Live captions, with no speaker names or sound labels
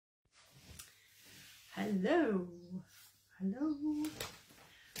Hello. Hello.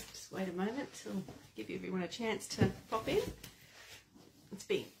 Just wait a moment till give everyone a chance to pop in. It's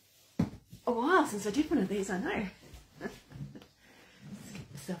been a while since I did one of these, I know. Let's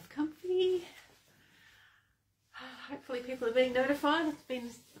get myself comfy. Hopefully people are being notified. It's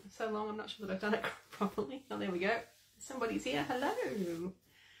been so long, I'm not sure that I've done it properly. Oh, there we go. Somebody's here. Hello.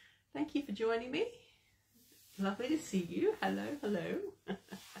 Thank you for joining me. Lovely to see you. Hello, hello.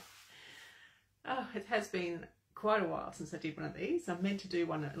 Oh, it has been quite a while since I did one of these. I'm meant to do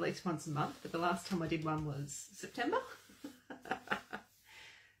one at least once a month, but the last time I did one was September.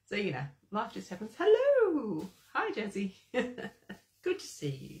 So, you know, life just happens. Hello. Hi, Jazzy. Good to see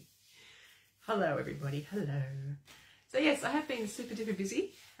you. Hello, everybody. Hello. So, yes, I have been super duper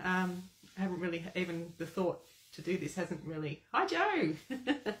busy. I haven't really, even the thought to do this hasn't really... Hi, Joe.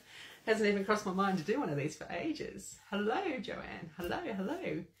 Hasn't even crossed my mind to do one of these for ages. Hello, Joanne. Hello,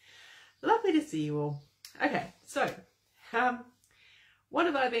 hello. Lovely to see you all. Okay, so what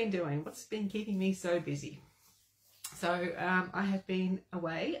have I been doing? What's been keeping me so busy? So I have been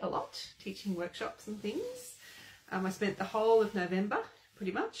away a lot, teaching workshops and things. I spent the whole of November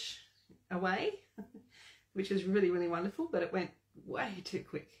pretty much away, which was really, really wonderful, but it went way too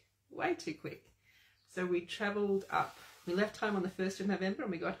quick, way too quick. So we travelled up. We left home on the 1st of November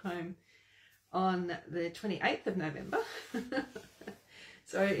and we got home on the 28th of November.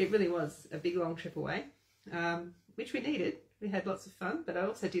 So it really was a big long trip away, which we needed. We had lots of fun, but I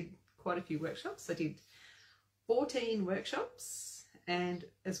also did quite a few workshops. I did 14 workshops and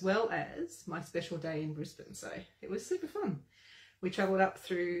as well as my special day in Brisbane. So it was super fun. We travelled up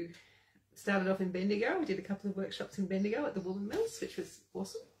through, started off in Bendigo. We did a couple of workshops in Bendigo at the Woolen Mills, which was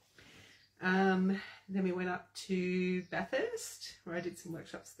awesome. Then we went up to Bathurst where I did some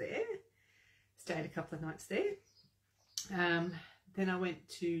workshops there. Stayed a couple of nights there. Then I went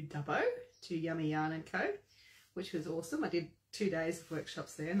to Dubbo, to Yummy Yarn & Co, which was awesome. I did 2 days of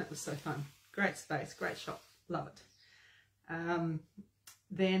workshops there and that was so fun. Great space, great shop, love it.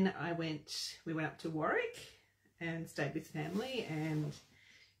 Then we went up to Warwick and stayed with family, and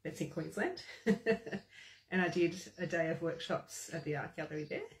that's in Queensland. And I did a day of workshops at the art gallery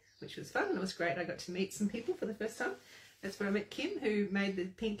there, which was fun and it was great. I got to meet some people for the first time. That's where I met Kim, who made the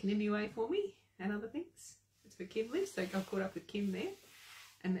pink Nimue for me and other things. It's for Kim lives, so I got caught up with Kim there,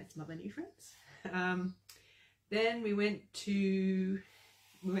 and that's my other new friends. Then we went and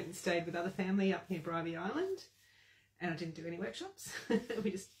stayed with other family up near Bribie Island, and I didn't do any workshops.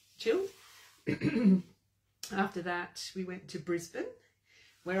 We just chilled. After that, we went to Brisbane,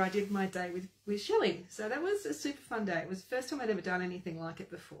 where I did my day with Shelley. So that was a super fun day. It was the first time I'd ever done anything like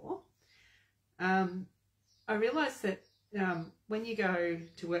it before. I realised that when you go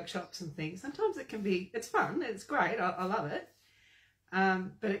to workshops and things, sometimes it's fun, it's great, I love it,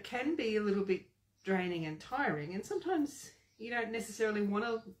 but it can be a little bit draining and tiring, and sometimes you don't necessarily want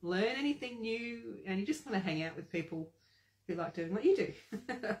to learn anything new and you just want to hang out with people who like doing what you do.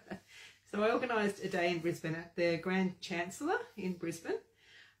 So I organised a day in Brisbane at the Grand Chancellor in Brisbane,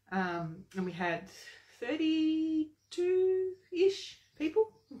 and we had 32-ish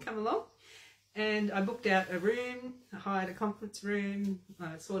people come along. And I booked out a room, I hired a conference room,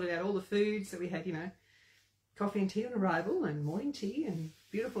 I sorted out all the food. So we had, you know, coffee and tea on arrival and morning tea and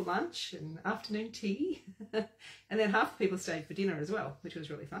beautiful lunch and afternoon tea. And then half the people stayed for dinner as well, which was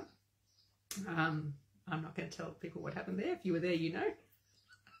really fun. I'm not going to tell people what happened there. If you were there, you know.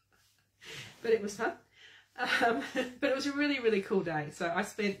 But it was fun. But it was a really, really cool day. So I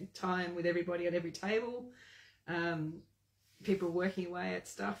spent time with everybody at every table. People working away at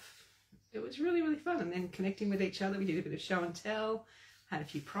stuff. It was really, really fun, and then connecting with each other. We did a bit of show and tell, had a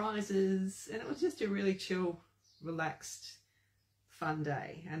few prizes, and it was just a really chill, relaxed, fun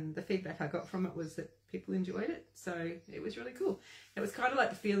day. And the feedback I got from it was that people enjoyed it, so it was really cool. It was kind of like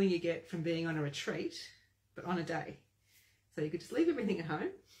the feeling you get from being on a retreat, but on a day. So you could just leave everything at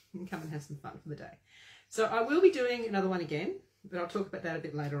home and come and have some fun for the day. So I will be doing another one again, but I'll talk about that a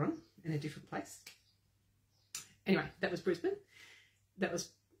bit later on in a different place. Anyway, that was Brisbane. That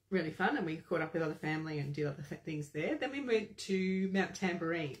was really fun, and we caught up with other family and did other things there. Then we went to Mount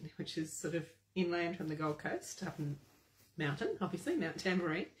Tamborine, which is sort of inland from the Gold Coast, up in mountain, obviously, Mount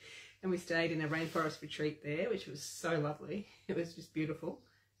Tamborine. And we stayed in a rainforest retreat there, which was so lovely. It was just beautiful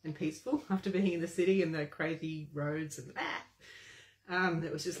and peaceful after being in the city and the crazy roads and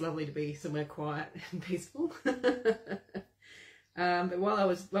it was just lovely to be somewhere quiet and peaceful. But while I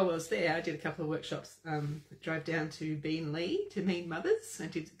was there, I did a couple of workshops. Drove down to Beenleigh to meet mothers. I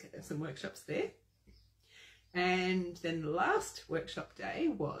did some workshops there. And then the last workshop day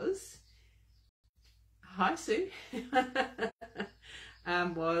was, hi Sue,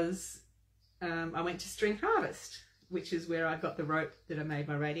 was I went to String Harvest, which is where I got the rope that I made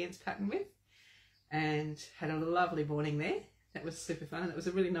my Radiance pattern with, and had a lovely morning there. That was super fun, and it was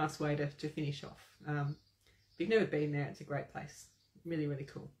a really nice way to finish off. If you've never been there, it's a great place. Really, really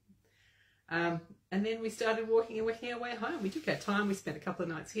cool. And then we started walking our way home. We took our time. We spent a couple of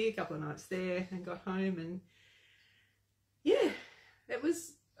nights here, a couple of nights there, and got home. And yeah, it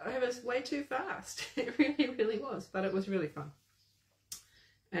was way too fast. It really, really was, but it was really fun.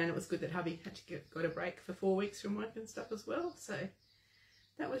 And it was good that hubby had to got a break for 4 weeks from work and stuff as well. So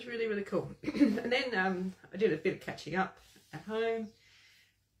that was really, really cool. And then I did a bit of catching up at home,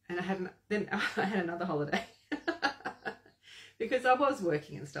 and I had another holiday because I was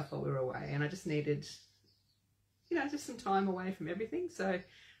working and stuff while we were away, and I just needed, you know, just some time away from everything. So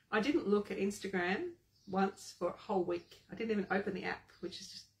I didn't look at Instagram once for a whole week. I didn't even open the app, which is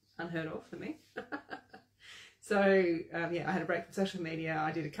just unheard of for me. So yeah, I had a break from social media.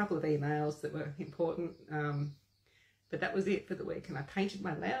 I did a couple of emails that were important, but that was it for the week. And I painted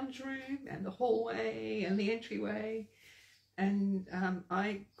my lounge room and the hallway and the entryway, and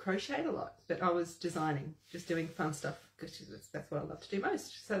I crocheted a lot, but I was designing, just doing fun stuff, because that's what I love to do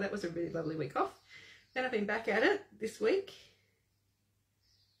most. So that was a really lovely week off. Then I've been back at it this week.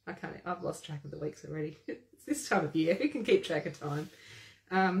 I've lost track of the weeks already. It's this time of year. Who can keep track of time?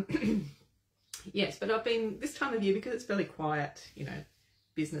 Yes, but I've been, this time of year, because it's fairly quiet, you know,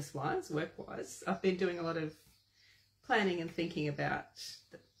 business-wise, work-wise, I've been doing a lot of planning and thinking about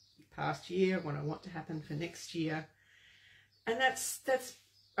the past year, what I want to happen for next year. And I've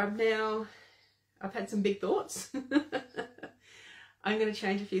had some big thoughts. I'm going to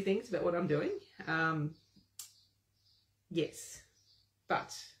change a few things about what I'm doing. Yes,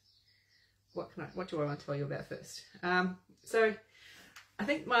 but what do I want to tell you about first? So I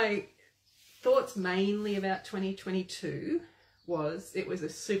think my thoughts mainly about 2022 was it was a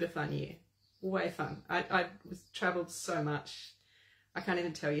super fun year, way fun. I travelled so much. I can't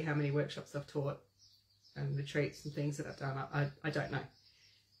even tell you how many workshops I've taught and retreats and things that I've done. I don't know,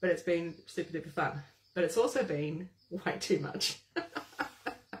 but it's been super duper fun. But it's also been way too much.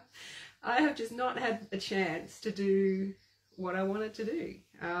 I have just not had a chance to do what I wanted to do,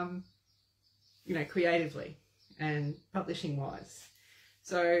 you know, creatively and publishing wise.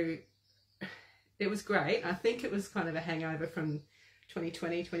 So it was great. I think it was kind of a hangover from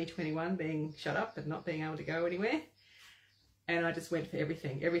 2020, 2021 being shut up and not being able to go anywhere. And I just went for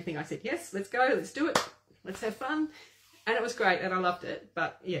everything. Everything I said, yes, let's go, let's do it, let's have fun. And it was great and I loved it.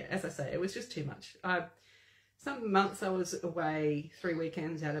 But yeah, as I say, it was just too much. Some months I was away 3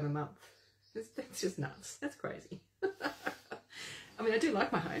 weekends out of a month. That's just nuts. That's crazy. I mean, I do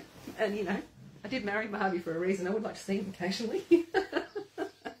like my home. And, you know, I did marry my hubby for a reason. I would like to see him occasionally.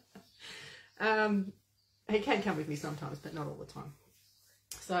 He can come with me sometimes, but not all the time.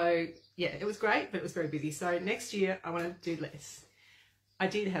 So yeah, it was great, but it was very busy. So next year I want to do less. I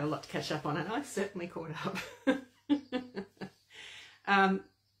did have a lot to catch up on, and I certainly caught up.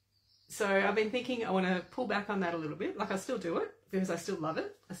 So I've been thinking I want to pull back on that a little bit. Like, I still do it because I still love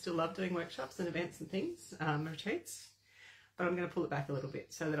it. I still love doing workshops and events and things, retreats. But I'm going to pull it back a little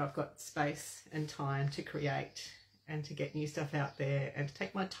bit so that I've got space and time to create and to get new stuff out there and to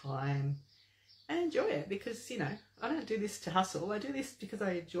take my time and enjoy it, because, you know, I don't do this to hustle. I do this because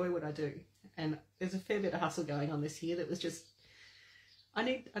I enjoy what I do. And there's a fair bit of hustle going on this year that was just, I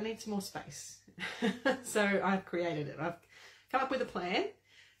need some more space. So I've created it. I've come up with a plan.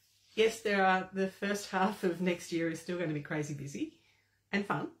 Yes, the first half of next year is still going to be crazy busy and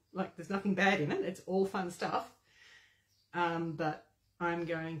fun. Like, there's nothing bad in it. It's all fun stuff. But I'm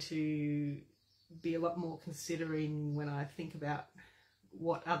going to be a lot more considering when I think about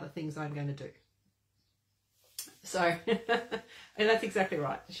what other things I'm going to do. So, and that's exactly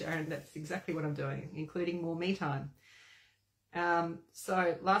right, Sharon. That's exactly what I'm doing, including more me time.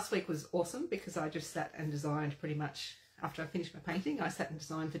 So last week was awesome because I just sat and designed pretty much after I finished my painting. I sat and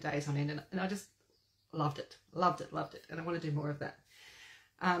designed for days on end, and I just loved it. And I want to do more of that.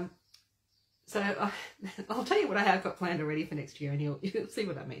 So I'll tell you what I have got planned already for next year, and you'll see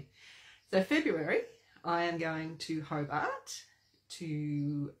what I mean. So February, I am going to Hobart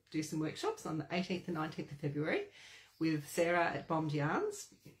to do some workshops on the 18th and 19th of February with Sarah at Bombed Yarns,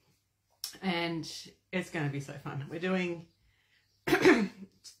 and it's going to be so fun. We're doing 2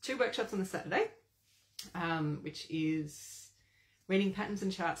 workshops on the Saturday, which is reading patterns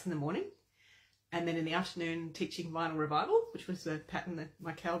and charts in the morning, and then in the afternoon teaching Vinyl Revival, which was the pattern,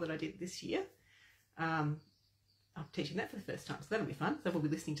 my cal that I did this year. I'm teaching that for the first time, so that'll be fun. So we'll be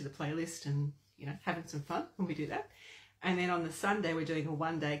listening to the playlist and, you know, having some fun when we do that. And then on the Sunday, we're doing a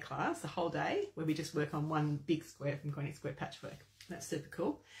 1-day class, the whole day, where we just work on one big square from Granny Square Patchwork. That's super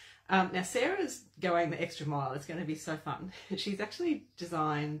cool. Now Sarah's going the extra mile. It's going to be so fun. She's actually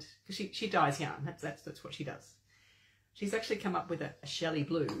designed, because she dyes yarn. That's what she does. She's actually come up with a Shelley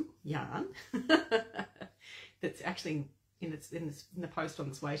blue yarn that's actually in the post on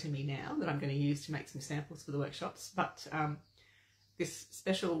its way to me now, that I'm going to use to make some samples for the workshops. But this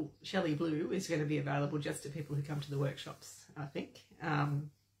special Shelley blue is going to be available just to people who come to the workshops, I think.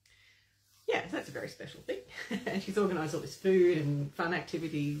 Yeah, so that's a very special thing. And she's organised all this food and fun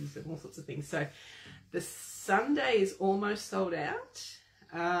activities and all sorts of things. So the Sunday is almost sold out,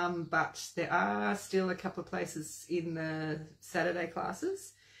 but there are still a couple of places in the Saturday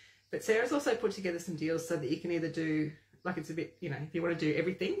classes. But Sarah's also put together some deals so that you can either do, like, it's a bit, you know, if you want to do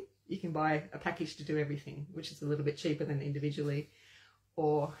everything, you can buy a package to do everything, which is a little bit cheaper than individually.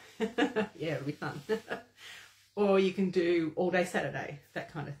 Or, yeah, it'll be fun. Or you can do all day Saturday,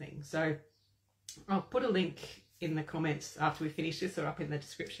 that kind of thing. So I'll put a link in the comments after we finish this, or up in the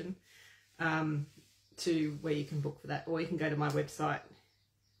description, to where you can book for that. Or you can go to my website,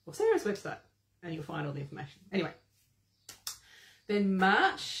 or Sarah's website, and you'll find all the information. Anyway, then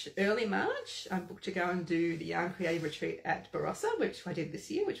March, early March, I'm booked to go and do the Yarn Creative Retreat at Barossa, which I did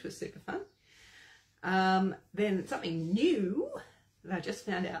this year, which was super fun. Then something new that I just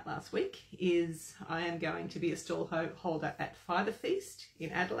found out last week is I am going to be a stall holder at Fibre Feast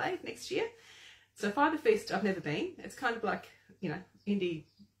in Adelaide next year. So Fibre Feast, I've never been. It's kind of like, you know, indie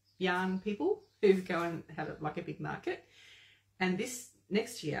yarn people who go and have it like a big market. And this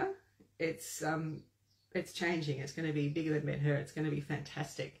next year, it's changing. It's going to be bigger than Ben-Hur. It's going to be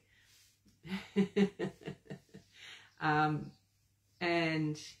fantastic.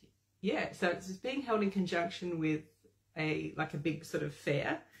 And yeah, so it's being held in conjunction with a big sort of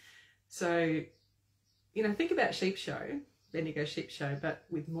fair. So, you know, think about Sheep Show, Bendigo Sheep Show, but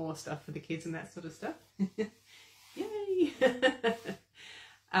with more stuff for the kids and that sort of stuff. Yay!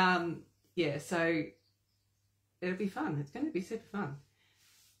 Yeah, so it'll be fun. It's going to be super fun.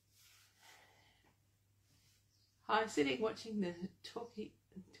 Hi, sitting watching the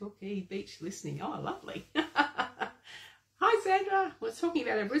Torquay Beach listening. Oh, lovely. Hi, Sandra. I was talking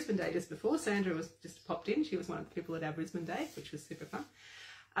about our Brisbane Day just before. Sandra was just popped in. She was one of the people at our Brisbane Day, which was super fun.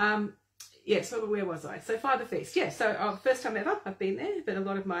 Yeah, so where was I? So Fibre Feast. Yeah, so first time ever I've been there, but a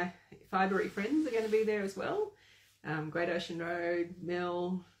lot of my fibery friends are going to be there as well. Great Ocean Road,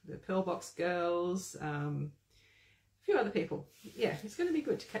 Mill, the Pearl Box Girls, a few other people. Yeah, it's going to be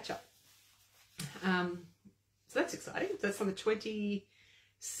good to catch up. So that's exciting. That's on the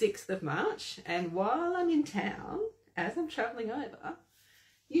 26th of March. And while I'm in town, as I'm travelling over,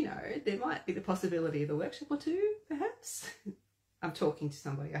 you know, there might be the possibility of a workshop or two, perhaps. I'm talking to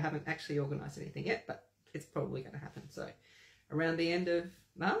somebody. I haven't actually organised anything yet, but it's probably going to happen. So around the end of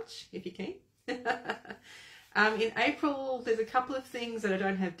March, if you can. In April, there's a couple of things that I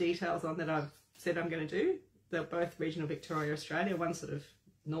don't have details on that I've said I'm going to do. They're both regional Victoria, Australia. One sort of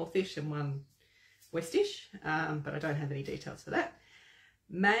northish and one westish, but I don't have any details for that.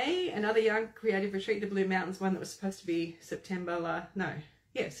 May, another Young Creative Retreat, the Blue Mountains one that was supposed to be September last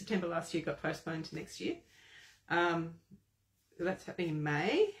year got postponed to next year. So that's happening in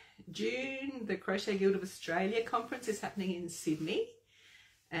May. June, the Crochet Guild of Australia conference is happening in Sydney,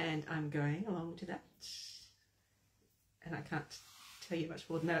 and I'm going along to that. And I can't tell you much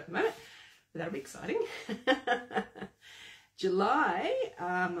more than that at the moment, but that'll be exciting. July,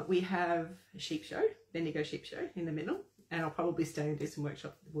 we have a sheep show, Bendigo Sheep Show in the middle, and I'll probably stay and do some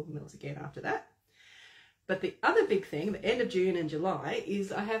workshops at the Wool Mills again after that. But the other big thing, the end of June and July,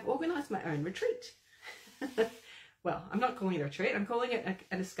 is I have organised my own retreat. Well, I'm not calling it a retreat, I'm calling it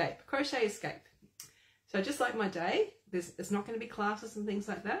an escape, crochet escape. So just like my day, there's not going to be classes and things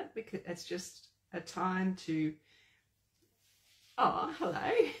like that, because it's just a time to... Oh,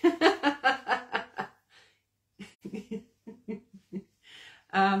 hello.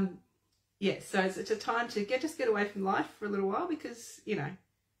 Yeah, so it's a time to just get away from life for a little while, because, you know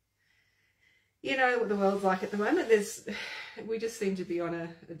what the world's like at the moment. We just seem to be on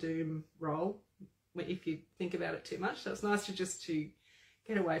a doom roll if you think about it too much. So it's nice to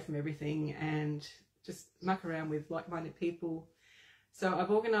get away from everything and just muck around with like-minded people. So I've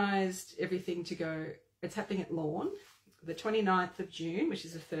organised everything to go. It's happening at Lawn, the 29th of June, which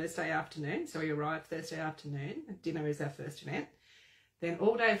is a Thursday afternoon. So we arrive Thursday afternoon. Dinner is our first event. Then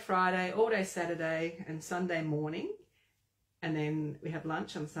all day Friday, all day Saturday and Sunday morning. And then we have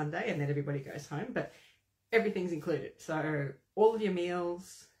lunch on Sunday, and then everybody goes home. But everything's included. So all of your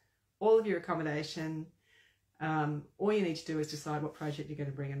meals, all of your accommodation, all you need to do is decide what project you're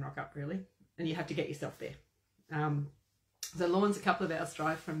going to bring and rock up, really. And you have to get yourself there. So Lawn's a couple of hours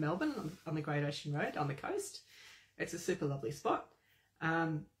drive from Melbourne on the Great Ocean Road on the coast. It's a super lovely spot.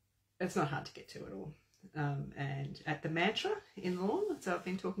 it's not hard to get to at all. And at the Mantra in Lawn, so I've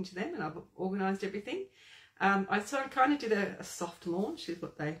been talking to them and I've organised everything. I sort of kind of did a soft launch, is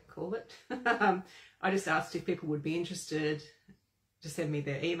what they call it. I just asked if people would be interested to send me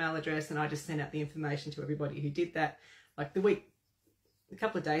their email address, and I just sent out the information to everybody who did that, like a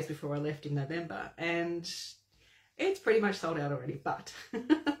couple of days before I left in November, and it's pretty much sold out already. But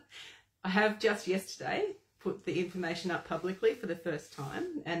I have just yesterday put the information up publicly for the first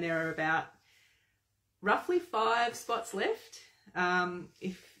time, and there are about roughly 5 spots left.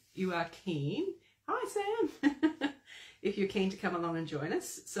 If you are keen, hi Sam, if you're keen to come along and join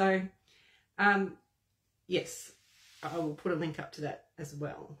us. So yes, I will put a link up to that as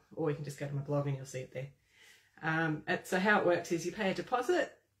well, or you can just go to my blog and you'll see it there. So how it works is you pay a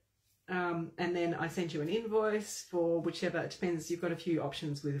deposit, and then I send you an invoice for whichever, it depends, you've got a few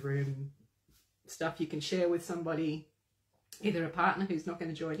options with room stuff you can share with somebody, either a partner who's not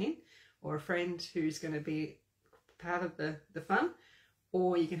going to join in, or a friend who's going to be part of the fun,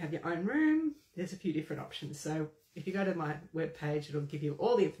 or you can have your own room. There's a few different options. So if you go to my webpage, it'll give you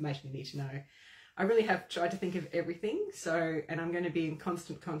all the information you need to know. I really have tried to think of everything. So, and I'm going to be in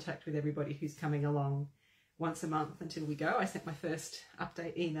constant contact with everybody who's coming along once a month until we go. I sent my first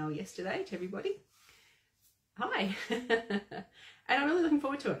update email yesterday to everybody. Hi. And I'm really looking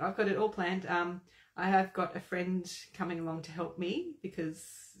forward to it. I've got it all planned. I have got a friend coming along to help me because,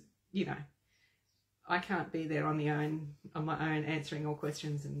 you know, I can't be there on my own answering all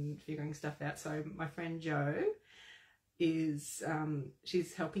questions and figuring stuff out. So my friend Jo is,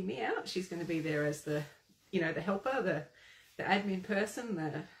 she's helping me out. She's going to be there as the, you know, the helper, the admin person,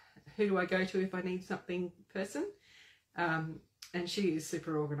 the who do I go to if I need something person. And she is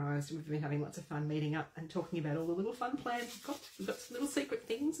super organised. We've been having lots of fun meeting up and talking about all the little fun plans we've got some little secret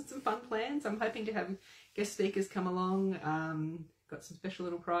things and some fun plans. I'm hoping to have guest speakers come along. Got some special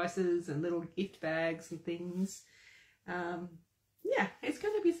little prizes and little gift bags and things. Yeah, it's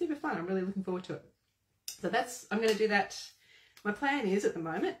going to be super fun. I'm really looking forward to it. So I'm going to do that. My plan is, at the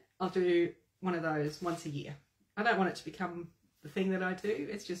moment, I'll do one of those once a year. I don't want it to become the thing that I do.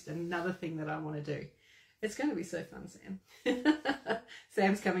 It's just another thing that I want to do. It's going to be so fun, Sam.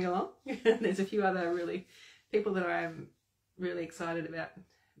 Sam's coming along. There's a few other people that I'm really excited about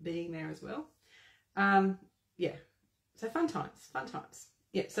being there as well. Yeah. So fun times.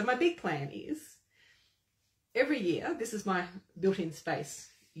 Yeah, so my big plan is every year, this is my built-in space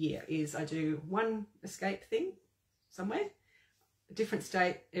year, is I do one escape thing somewhere, a different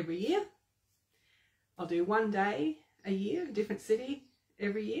state every year. I'll do one day a year, a different city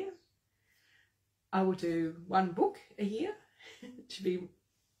every year. I will do one book a year to be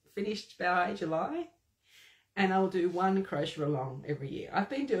finished by July. And I'll do one crochet along every year. I've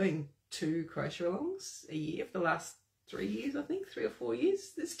been doing 2 crochet alongs a year for the last 3 years, I think, 3 or 4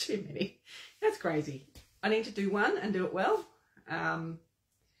 years. There's too many. That's crazy. I need to do one and do it well. And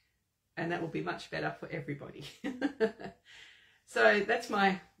that will be much better for everybody. So that's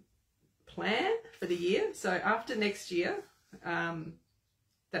my plan for the year. So after next year,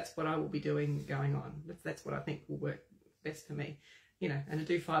 that's what I will be doing going on. That's what I think will work best for me. You know, and to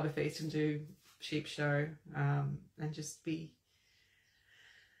do Fibre Feast and do Sheep Show, and just be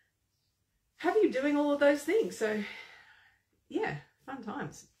happy doing all of those things. So yeah, fun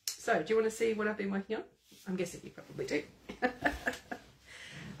times. So do you want to see what I've been working on? I'm guessing you probably do.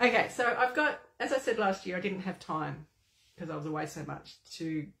 Okay, so I've got, as I said last year, I didn't have time because I was away so much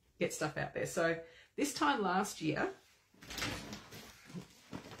to get stuff out there. So this time last year,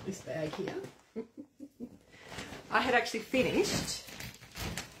 this bag here, I had actually finished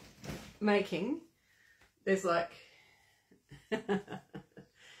making, there's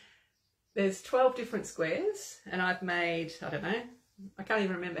 12 different squares, and I've made, I don't know, I can't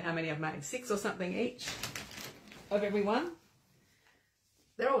even remember how many I've made, 6 or something each of every one.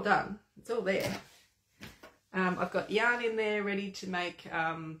 They're all done. It's all there. I've got yarn in there ready to make,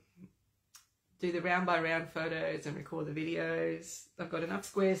 do the round by round photos and record the videos. I've got enough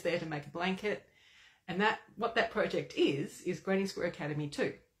squares there to make a blanket. And what that project is Granny Square Academy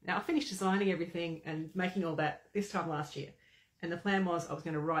 2. Now, I finished designing everything and making all that this time last year. And the plan was I was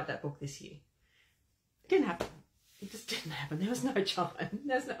going to write that book this year. It didn't happen. It just didn't happen. There was no time.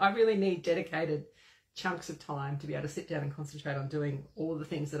 I really need dedicated chunks of time to be able to sit down and concentrate on doing all the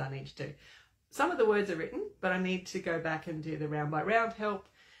things that I need to do. Some of the words are written, but I need to go back and do the round by round help,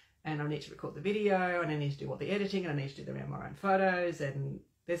 and I need to record the video, and I need to do all the editing, and I need to do the round by round photos, and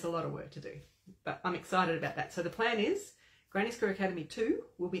there's a lot of work to do. But I'm excited about that. So the plan is Granny Square Academy 2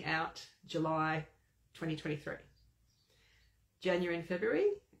 will be out July 2023. January and February,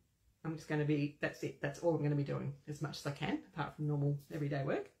 I'm just going to be, that's it. That's all I'm going to be doing as much as I can, apart from normal everyday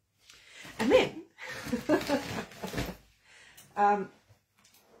work. And then,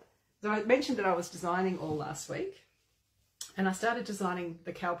 so I mentioned that I was designing all last week, and I started designing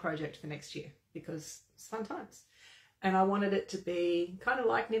the cowl project for next year because it's fun times. And I wanted it to be kind of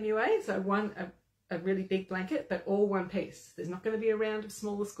like Nimue, so a really big blanket, but all one piece. There's not going to be a round of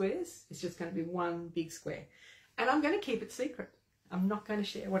smaller squares. It's just going to be one big square. And I'm going to keep it secret. I'm not going to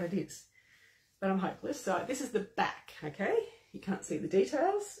share what it is, but I'm hopeless. So this is the back, okay? You can't see the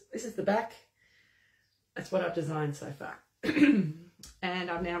details. This is the back. That's what I've designed so far. And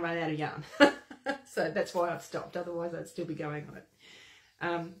I've now run out of yarn. So that's why I've stopped. Otherwise I'd still be going on it.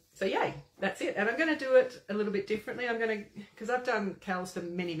 So yay, that's it. And I'm going to do it a little bit differently. I'm going to, because I've done cowls for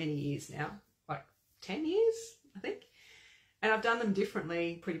many, many years now, like 10 years, I think. And I've done them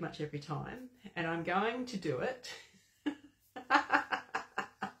differently pretty much every time. And I'm going to do it.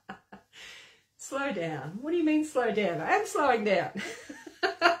 Slow down. What do you mean slow down? I am slowing down.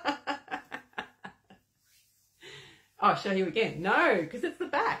 I'll show you again. No, because it's the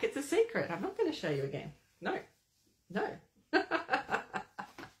back. It's a secret. I'm not going to show you again. No. No.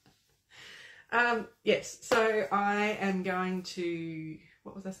 Yes, so I am going to,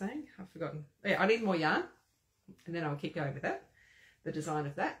 what was I saying? I've forgotten. Yeah, I need more yarn, and then I'll keep going with that, the design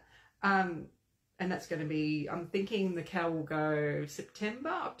of that. And that's going to be, I'm thinking the cowl will go September,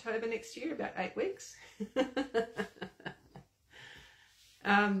 October next year, about 8 weeks.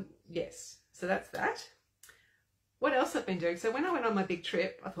 Yes, so that's that. What else I've been doing? So when I went on my big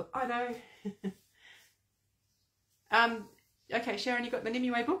trip, I thought, I know. Okay, Sharon, you got the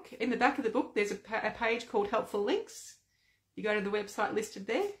Nimue book. In the back of the book, there's a page called Helpful Links. You go to the website listed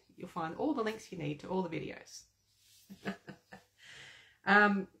there, you'll find all the links you need to all the videos.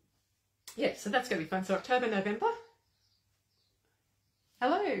 Yeah, so that's going to be fun. So October, November.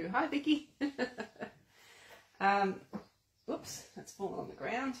 Hello. Hi, Vicky. Oops, that's fallen on the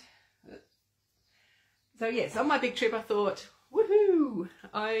ground. So yes, on my big trip, I thought, woohoo,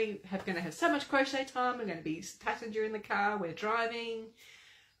 I am going to have so much crochet time. I'm going to be passenger in the car. We're driving.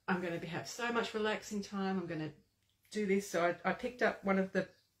 I'm going to have so much relaxing time. I'm going to do this. So I picked up one of the,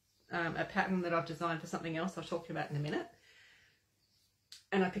 a pattern that I've designed for something else I'll talk to you about in a minute.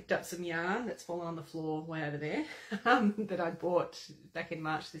 And I picked up some yarn that's fallen on the floor way over there that I bought back in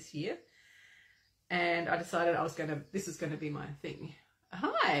March this year. And I decided this is going to be my thing.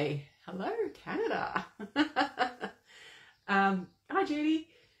 Hi, hello, Canada. Hi, Judy.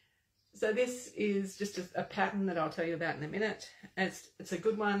 So this is just a pattern that I'll tell you about in a minute. It's a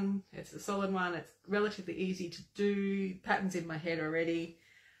good one. It's a solid one. It's relatively easy to do. Patterns in my head already.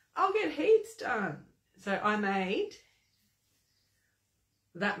 I'll get heaps done. So I made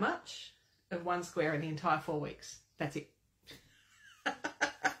that much of one square in the entire 4 weeks. That's it.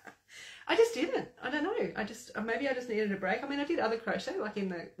 I just didn't. I don't know. Maybe I just needed a break. I mean, I did other crochet, like in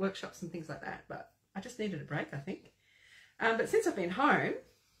the workshops and things like that, but I just needed a break, I think. But since I've been home,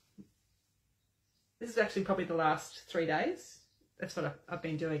 this is actually probably the last 3 days. That's what I've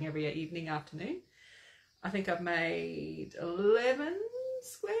been doing every evening, afternoon. I think I've made 11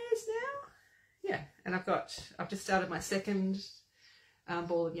 squares now. Yeah, and I've just started my second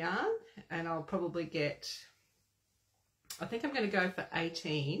ball of yarn, and I'll probably I think I'm going to go for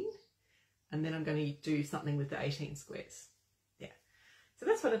 18, and then I'm going to do something with the 18 squares. Yeah, so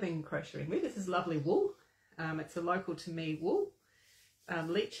that's what I've been crocheting with. This is lovely wool. It's a local to me wool,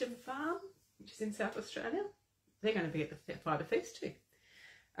 Leacham Farm, which is in South Australia. They're going to be at the Fibre Feast too.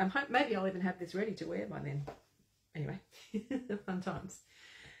 Maybe I'll even have this ready to wear by then. Anyway, fun times.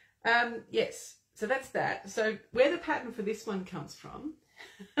 Yes, so that's that. So where the pattern for this one comes from,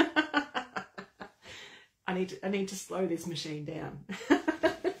 I need to slow this machine down.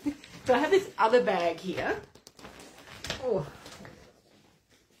 So I have this other bag here,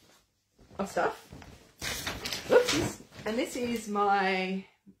 of stuff. Oops. And this is the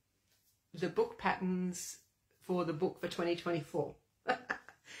book patterns for the book for 2024.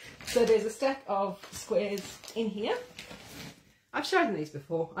 So there's a stack of squares in here. I've shown these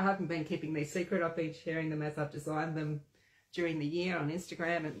before. I haven't been keeping these secret. I've been sharing them as I've designed them during the year on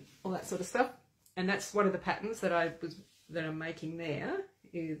Instagram and all that sort of stuff. And that's one of the patterns that I'm making there,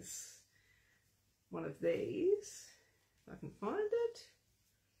 is one of these. If I can find it.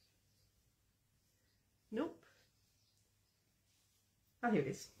 Nope. Oh, here it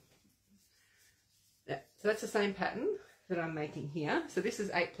is. Yeah, so that's the same pattern that I'm making here. So this is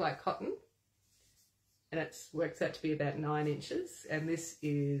 8-ply cotton, and it works out to be about 9 inches, and this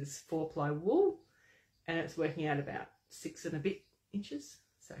is 4-ply wool, and it's working out about 6 and a bit inches.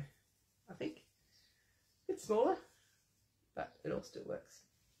 So I think a bit smaller, but it all still works.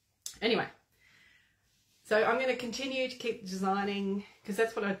 Anyway, So I'm going to continue to keep designing because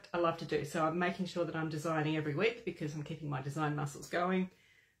that's what I love to do. So I'm making sure that I'm designing every week because I'm keeping my design muscles going.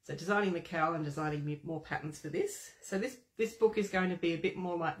 So designing the cowl and designing more patterns for this. So this book is going to be a bit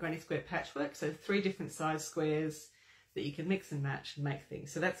more like Granny Square patchwork. So 3 different size squares that you can mix and match and make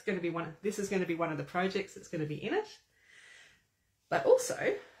things. So that's going to be this is going to be one of the projects that's going to be in it. But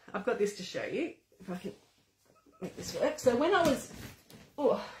also, I've got this to show you, if I can make this work. So when I was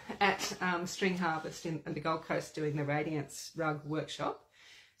at String Harvest in the Gold Coast doing the Radiance Rug Workshop,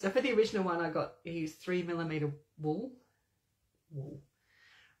 so for the original one I used 3mm wool,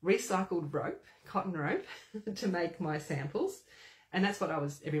 recycled rope, cotton rope, to make my samples. And that's what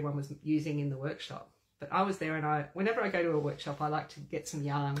everyone was using in the workshop. But I was there and whenever I go to a workshop, I like to get some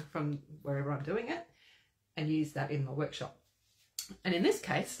yarn from wherever I'm doing it and use that in my workshop. And in this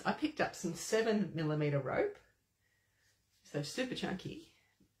case, I picked up some 7mm rope, so super chunky,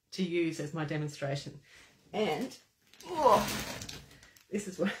 to use as my demonstration. And this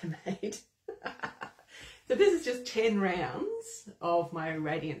is what I made. So this is just 10 rounds of my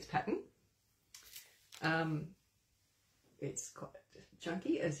Radiance pattern. It's quite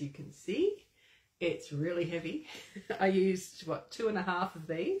chunky, as you can see. It's really heavy. I used, 2.5 of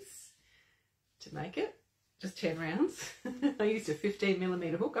these to make it. Just 10 rounds. I used a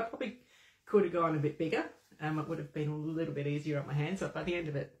 15mm hook. I probably could have gone a bit bigger. It would have been a little bit easier on my hands. But by the end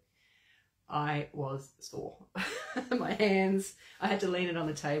of it, I was sore. My hands, I had to lean it on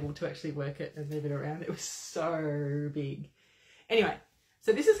the table to actually work it and move it around. It was so big. Anyway,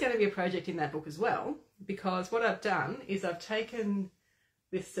 so this is going to be a project in that book as well, because what I've done is I've taken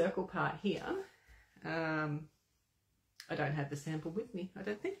this circle part here. I don't have the sample with me, I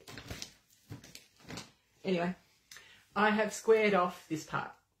don't think. Anyway, I have squared off this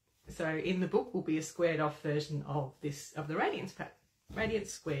part. So in the book will be a squared off version of the Radiance pattern.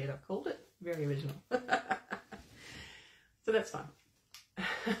 Radiance Squared, I've called it. Very original. So that's fun.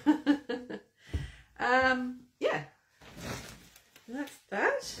 Yeah, that's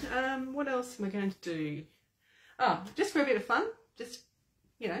that. What else am I going to do? Oh, just for a bit of fun, just,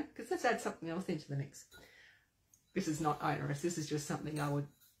 you know, because let's add something else into the mix. This is not onerous, this is just something I would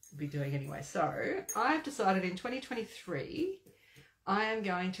be doing anyway. So I've decided in 2023 I am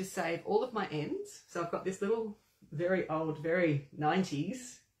going to save all of my ends. So I've got this little very old, very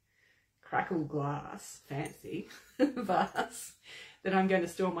 90s crackle glass, fancy vase that I'm going to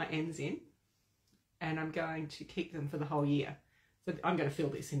store my ends in, and I'm going to keep them for the whole year. So I'm going to fill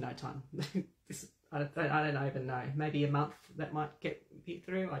this in no time. I don't even know, maybe a month that might get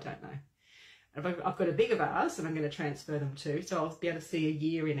through, I don't know. I've got a bigger vase and I'm going to transfer them to, so I'll be able to see a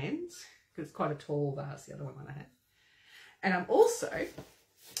year in ends, because it's quite a tall vase, the other one I had. And I'm also,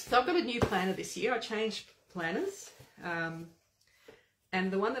 so I've got a new planner this year. I changed planners, and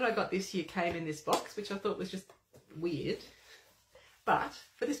the one that I got this year came in this box, which I thought was just weird, but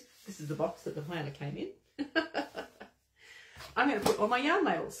for this is the box that the planner came in. I'm going to put all my yarn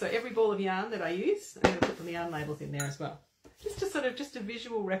labels, so every ball of yarn that I use, I'm going to put the yarn labels in there as well. Just a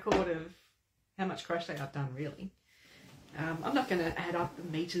visual record of how much crochet I've done, really. I'm not going to add up the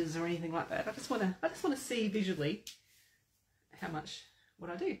meters or anything like that. I just want to see visually how much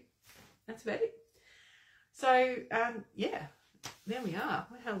what I do. That's about it. So yeah, there we are.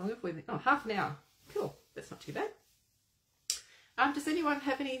 How long have we been? Oh, half an hour. Cool. That's not too bad. Does anyone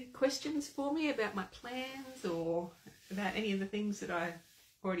have any questions for me about my plans or about any of the things that I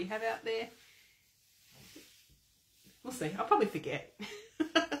already have out there? We'll see. I'll probably forget.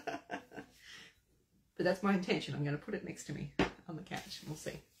 But that's my intention. I'm going to put it next to me on the couch. We'll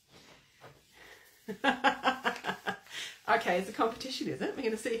see. Okay, it's a competition, is it? We're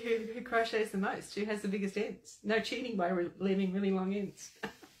going to see who crochets the most, who has the biggest ends. No cheating by leaving really long ends.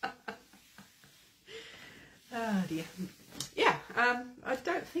 Oh dear. Yeah, I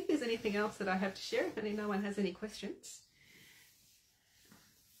don't think there's anything else that I have to share if no one has any questions.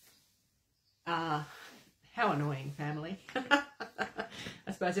 How annoying, family.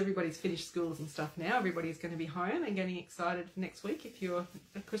 I suppose everybody's finished schools and stuff now. Everybody's going to be home and getting excited for next week if you're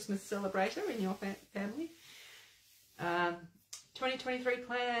a Christmas celebrator in your family. 2023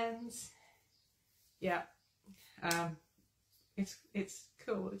 plans. Yeah. It's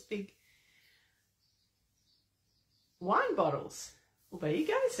cool. It's big. Wine bottles. Well, there you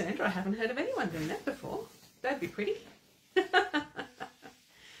go, Sandra. I haven't heard of anyone doing that before. That'd be pretty. Better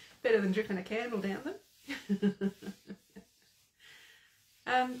than dripping a candle down them.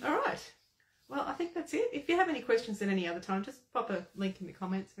 All right. Well, I think that's it. If you have any questions at any other time, just pop a link in the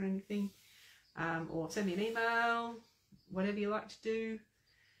comments or anything, or send me an email, whatever you like to do.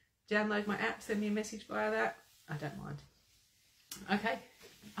 Download my app, send me a message via that. I don't mind. Okay.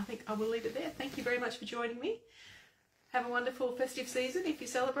 I think I will leave it there. Thank you very much for joining me. Have a wonderful festive season if you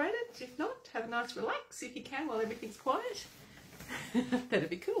celebrate it. If not, have a nice relax if you can while everything's quiet. That'd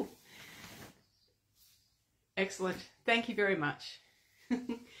be cool. Excellent. Thank you very much.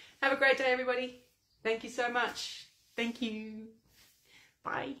 Have a great day, everybody. Thank you so much. Thank you.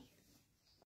 Bye.